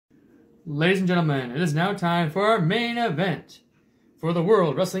Ladies and gentlemen, it is now time for our main event for the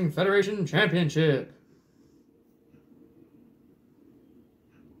World Wrestling Federation Championship.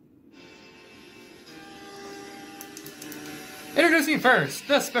 Introducing first,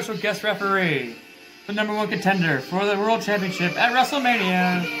 the special guest referee, the #1 contender for the World Championship at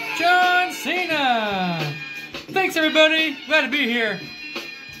WrestleMania, John Cena! Thanks everybody, glad to be here.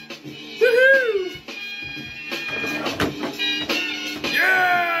 Woohoo!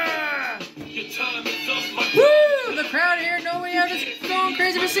 Yeah! Woo! The crowd here, no way out, just going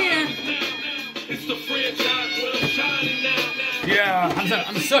crazy for Cena. Yeah,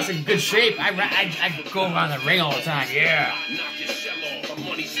 I'm such in good shape. I go around the ring all the time. Yeah.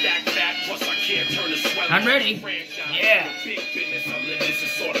 I'm ready. Yeah.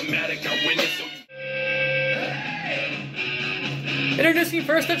 Introducing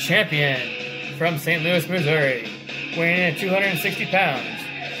first the champion from St. Louis, Missouri, weighing in at 260 pounds.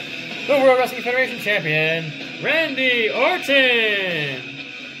 The World Wrestling Federation champion, Randy Orton.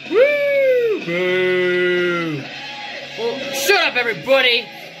 Woo! Boo! Well, shut up, everybody!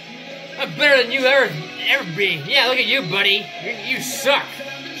 I'm better than you ever be. Yeah, look at you, buddy. You suck.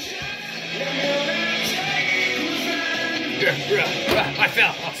 I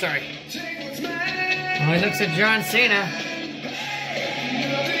fell. Oh, sorry. Oh, he looks at John Cena.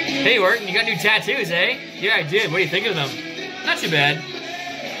 Hey, Orton, you got new tattoos, eh? Yeah, I did. What do you think of them? Not too bad.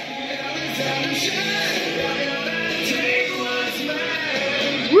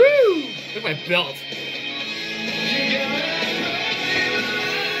 Woo! Look at my belt.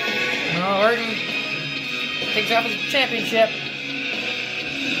 Oh, Orton takes off his championship.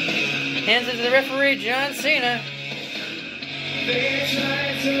 Hands it to the referee, John Cena.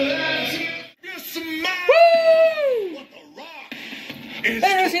 Woo!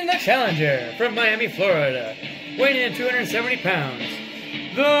 Introducing the challenger from Miami, Florida, weighing in at 270 pounds.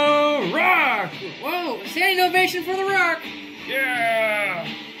 The Rock! Whoa, standing ovation for The Rock! Yeah!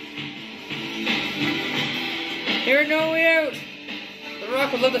 Here, no way out. The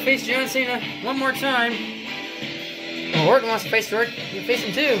Rock would love to face John Cena one more time. Well, Orton wants to face Orton. You face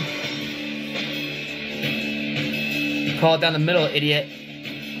him too. Call it down the middle, idiot.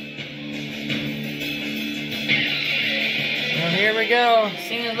 Well, here we go.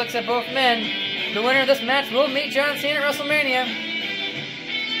 Cena looks at both men. The winner of this match will meet John Cena at WrestleMania.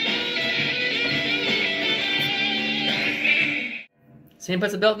 Cena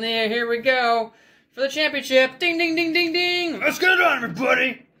puts the belt in the air. Here we go. For the championship. Ding, ding, ding, ding, ding. Let's get it on,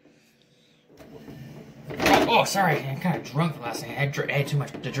 everybody. Oh, sorry. I'm kind of drunk the last night. I had too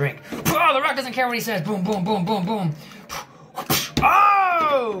much to drink. Oh, The Rock doesn't care what he says. Boom, boom, boom, boom, boom.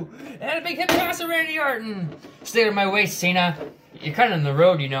 Oh! And a big hip toss of Randy Orton. Stay out of my way, Cena. You're kind of in the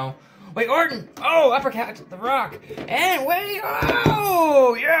road, you know. Wait, Orton. Oh, uppercut to The Rock. And wait.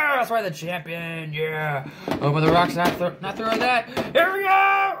 Oh, yeah. That's why the champion. Yeah. Oh, but The Rock's not throwing that. Here we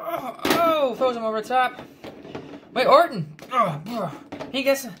go. Oh, throws him over the top. Wait, Orton. He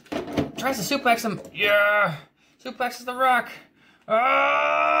tries to suplex him. Yeah. Suplexes The Rock.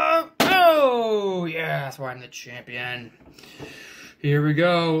 Oh, yeah. That's why I'm the champion. Here we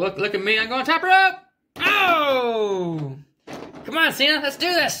go. Look at me. I'm going top rope. Oh. Come on, Cena. Let's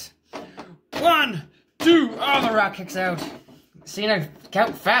do this. 1, 2. Oh, The Rock kicks out. Cena,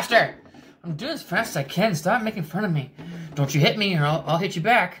 count faster. I'm doing as fast as I can. Stop making fun of me. Don't you hit me or I'll hit you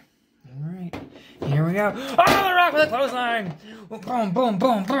back. All right. Here we go. Oh, The Rock with a clothesline. Boom, boom,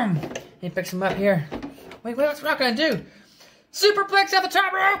 boom, boom. He picks him up here. Wait, what's The Rock gonna do? Superplex at the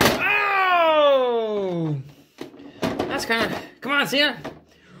top rope. Oh! That's kind of... Come on, Cena.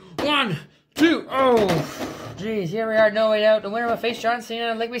 1, 2. Oh! Jeez, here we are. No way out. The winner will face John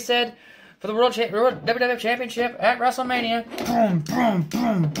Cena, like we said, for the World WWF Championship at WrestleMania. Boom, boom,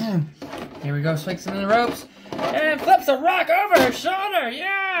 boom, boom. Here we go. Swings him in the ropes. And flips The Rock over his shoulder.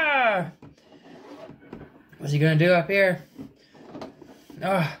 Yeah! What's he gonna do up here?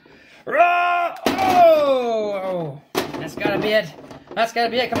 Oh! Oh! That's gotta be it. That's gotta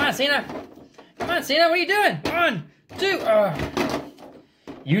be it. Come on, Cena. Come on, Cena. What are you doing? 1, 2. Oh.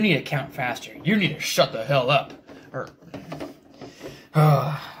 You need to count faster. You need to shut the hell up.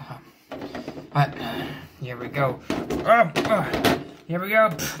 Here we go. Here we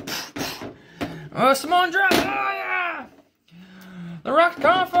go. Oh, Samoan drop. Oh, yeah. The Rock's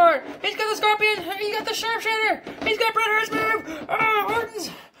going for it. He's got the Scorpion. He got the Sharpshooter. He's got Bret Hart's move. Oh,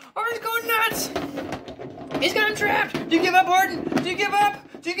 Orton's going nuts. He's got him trapped. Do you give up, Orton? Do you give up?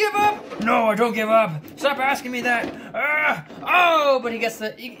 Do you give up? No, I don't give up. Stop asking me that. Oh, but he gets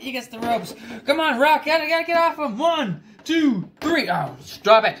the ropes. Come on, Rock. Gotta get off him. 1, 2, 3. Oh,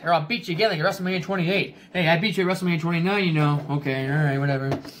 stop it, or I'll beat you again like at WrestleMania 28. Hey, I beat you at WrestleMania 29, you know. Okay, all right, whatever.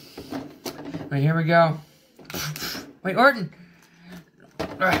 Wait, here we go. Wait, Orton.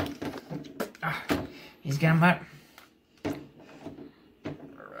 He's got him up.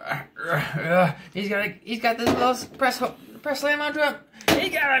 He's got this little press slam onto him. He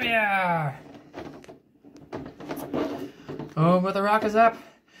got him, yeah. Oh, but the Rock is up.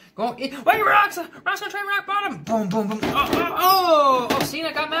 Go, wait, Rock's gonna try and rock bottom. Boom, boom, boom. Oh,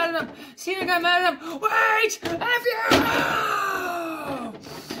 Cena got mad at him. Cena got mad at him. Wait, F you! Oh!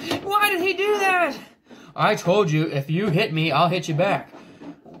 Why did he do that? I told you, if you hit me, I'll hit you back.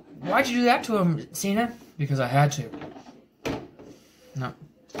 Why'd you do that to him, Cena? Because I had to. No.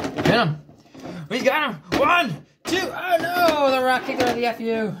 Hit him. He's got him. 1, 2. Oh, no. The Rock kicked out of the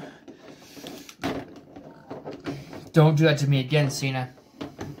FU. Don't do that to me again, Cena.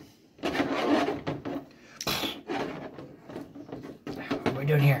 What are we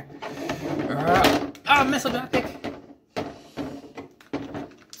doing here? Missile drop kick.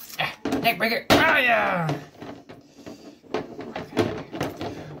 Neck breaker. Oh, yeah.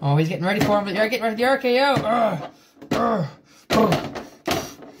 Oh, he's getting ready for him. They're getting ready for the RKO.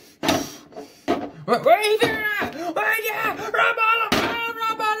 Where he figured out? Where, yeah. Rock bottom.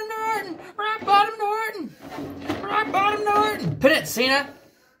 Rock bottom to Orton. Rock bottom to Orton. Rock bottom to Orton. Pin it, Cena.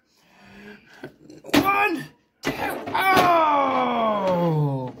 1, 2.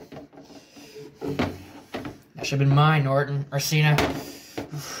 Oh. That should have been mine, Orton. Or Cena.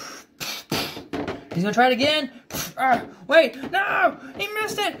 He's gonna try it again. Wait, no! He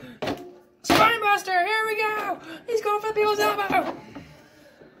missed it! Spinebuster, here we go! He's going for the people's elbow!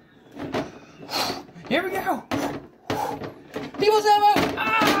 Here we go! People's elbow!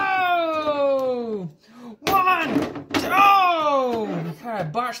 Oh! 1, 2! Oh! I kind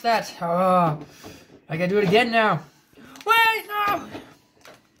of botched that. Oh, I gotta do it again now. Wait, no!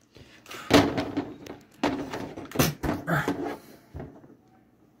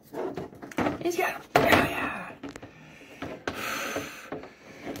 He's got him. Yeah.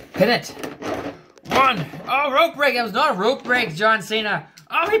 Hit it. 1. Oh, rope break. That was not a rope break, John Cena.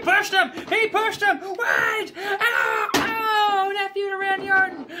 Oh, he pushed him. He pushed him. Wait. Oh, oh, nephew to Randy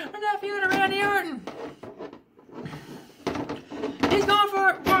Orton. Nephew to Randy Orton. He's going for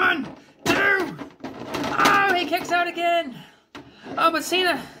it. 1, 2. Oh, he kicks out again. Oh, but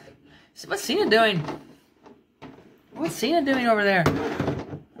Cena. What's Cena doing? What's Cena doing over there?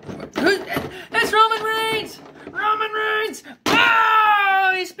 It's Roman Reigns! Roman Reigns!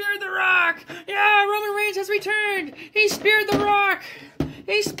 Oh! He speared the Rock! Yeah, Roman Reigns has returned! He speared the Rock!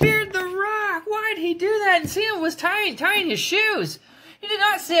 He speared the Rock! Why did he do that? And Cena was tying his shoes! He did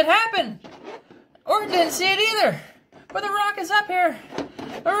not see it happen! Orton didn't see it either! But the Rock is up here!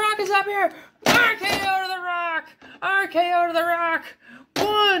 The Rock is up here! RKO to the Rock! RKO to the Rock!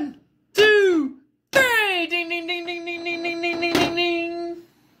 1, 2, 3! Ding, ding, ding, ding, ding, ding, ding, ding, ding, ding, ding!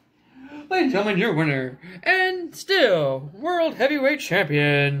 Ladies and gentlemen, your winner, and still World Heavyweight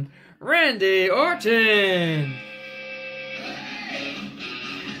Champion, Randy Orton.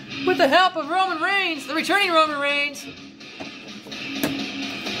 With the help of Roman Reigns, the returning Roman Reigns,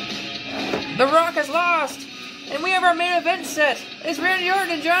 The Rock has lost, and we have our main event set. It's Randy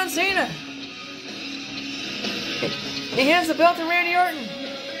Orton and John Cena. He hands the belt to Randy Orton.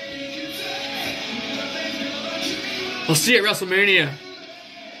 We'll see you at WrestleMania.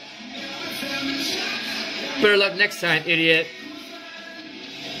 Better luck next time, idiot.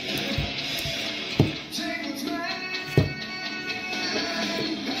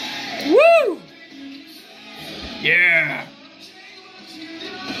 Woo! Yeah!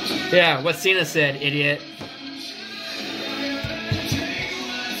 Yeah, what Cena said, idiot.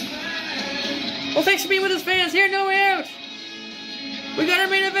 Well, thanks for being with us, fans. Here, No Way Out. We got our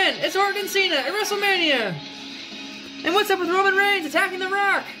main event. It's Orton and Cena at WrestleMania. And what's up with Roman Reigns attacking The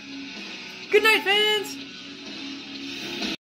Rock? Good night, fans.